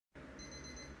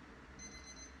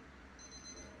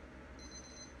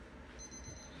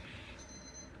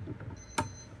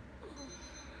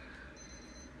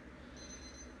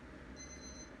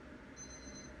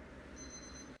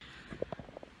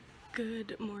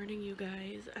Good morning, you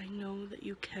guys. I know that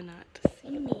you cannot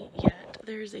see me yet.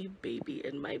 There's a baby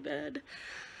in my bed.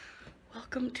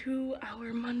 Welcome to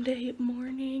our Monday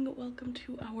morning. Welcome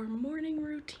to our morning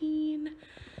routine.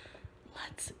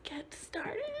 Let's get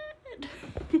started.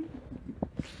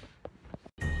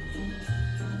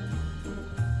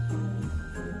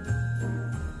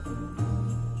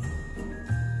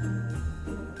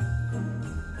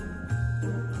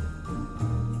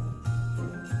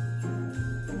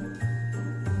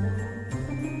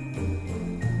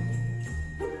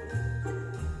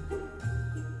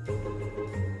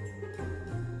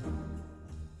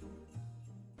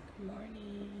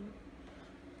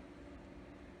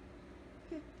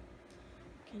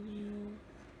 Can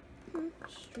you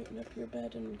straighten up your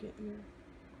bed and get your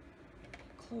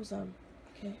clothes on,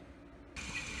 okay?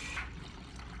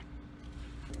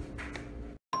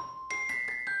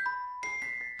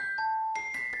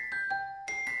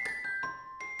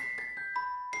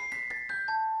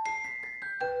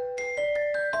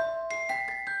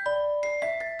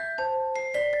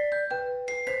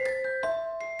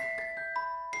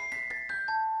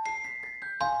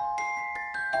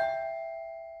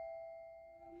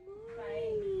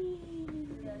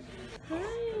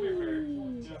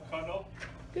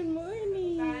 Good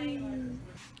morning.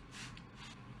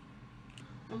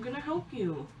 I'm gonna help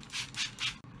you.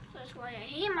 That's why I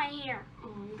hate my hair.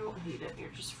 Oh, you don't hate it. You're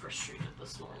just frustrated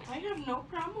this morning. I have no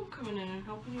problem coming in and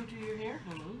helping you do your hair,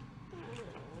 honey.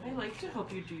 I like to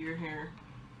help you do your hair.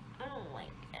 I don't like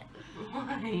it.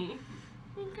 Why?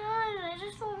 Because I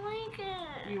just don't like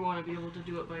it. You want to be able to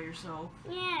do it by yourself?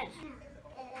 Yes.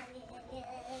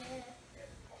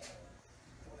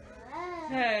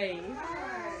 Hey.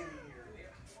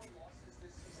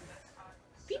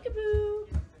 Peekaboo.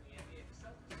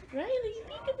 Riley,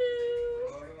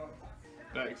 peekaboo.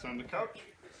 Bags on the couch.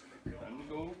 Time to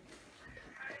go.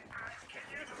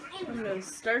 I'm gonna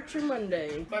start your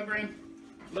Monday. Bye, Bryn.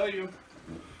 Love you.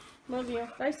 Love you.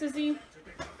 Bye, sissy.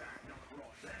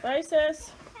 Bye,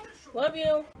 sis. Love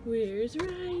you. Where's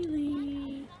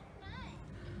Riley?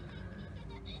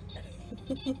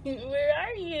 Where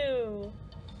are you?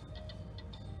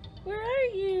 Where are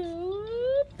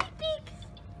you? Peek, peek.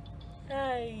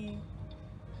 Hi.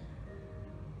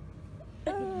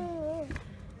 Oh,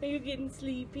 are you getting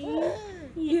sleepy?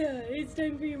 Yeah, it's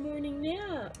time for your morning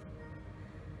nap.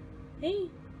 Hey,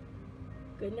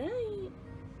 good night.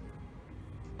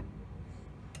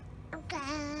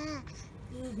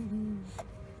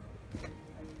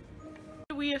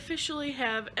 We officially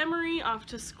have Emery off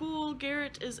to school.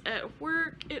 Garrett is at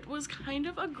work. It was kind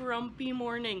of a grumpy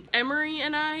morning. Emery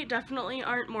and I definitely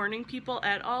aren't morning people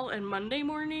at all, and Monday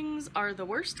mornings are the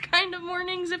worst kind of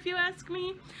mornings if you ask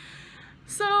me.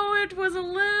 So it was a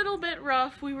little bit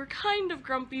rough. We were kind of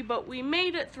grumpy, but we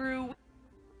made it through.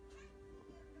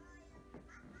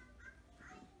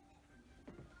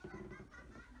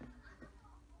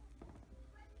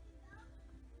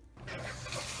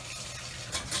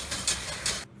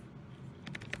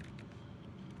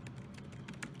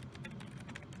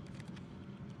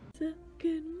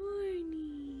 Good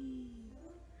morning.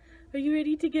 Are you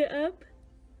ready to get up?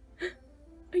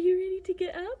 Are you ready to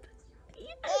get up?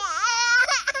 Yes.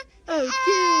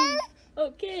 Okay.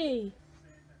 Okay.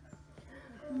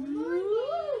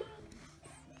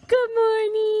 Good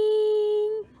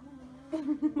morning.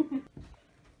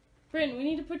 Bryn, we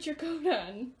need to put your coat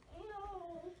on.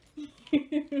 No.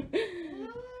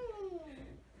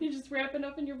 You're just wrapping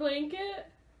up in your blanket?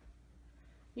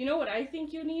 You know what I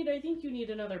think you need? I think you need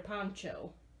another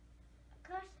poncho.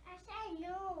 Because I said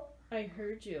no. I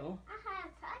heard you. I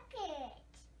have pockets.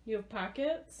 You have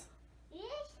pockets?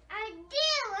 Yes, I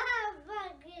do have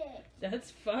pockets.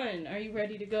 That's fun. Are you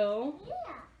ready to go?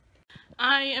 Yeah.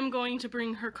 I am going to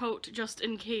bring her coat just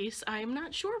in case. I am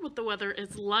not sure what the weather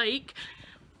is like.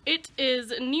 It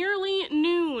is nearly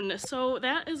noon, so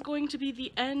that is going to be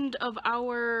the end of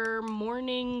our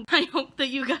morning. I hope that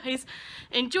you guys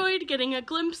enjoyed getting a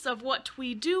glimpse of what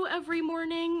we do every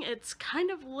morning. It's kind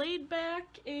of laid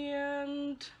back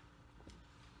and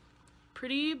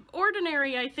pretty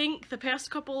ordinary, I think. The past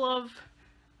couple of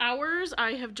hours,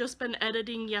 I have just been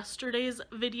editing yesterday's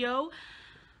video.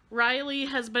 Riley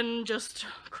has been just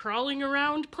crawling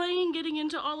around, playing, getting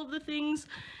into all of the things.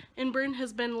 And Bryn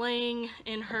has been laying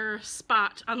in her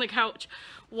spot on the couch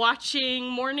watching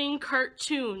morning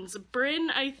cartoons. Bryn,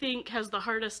 I think, has the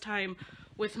hardest time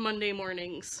with Monday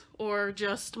mornings, or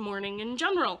just morning in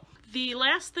general. The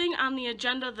last thing on the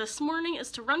agenda this morning is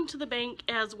to run to the bank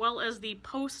as well as the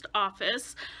post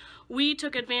office. we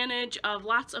took advantage of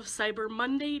lots of Cyber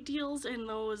Monday deals, and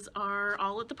those are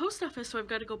all at the post office, so I've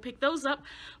got to go pick those up.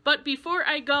 But before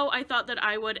I go, I thought that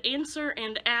I would answer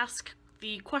and ask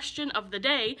the question of the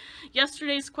day.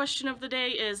 Yesterday's question of the day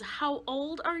is, how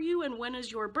old are you and when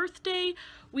is your birthday?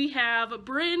 We have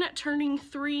Bryn turning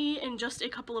 3 in just a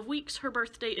couple of weeks. Her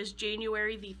birthday is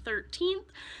January the 13th.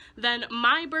 Then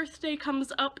my birthday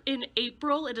comes up in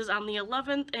April. It is on the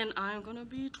 11th, and I'm gonna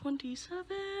be 27.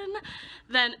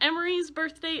 Then Emery's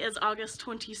birthday is August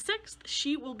 26th.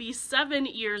 She will be 7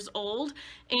 years old.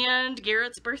 And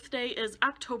Garrett's birthday is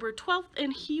October 12th,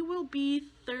 and he will be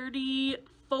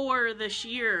 34 this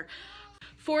year.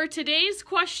 For today's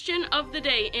question of the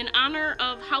day, in honor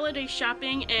of holiday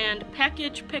shopping and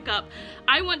package pickup,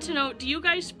 I want to know, do you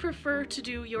guys prefer to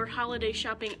do your holiday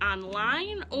shopping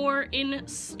online or in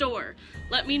store?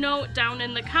 Let me know down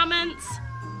in the comments.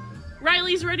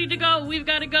 Riley's ready to go. We've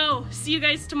got to go. See you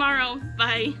guys tomorrow.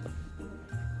 Bye.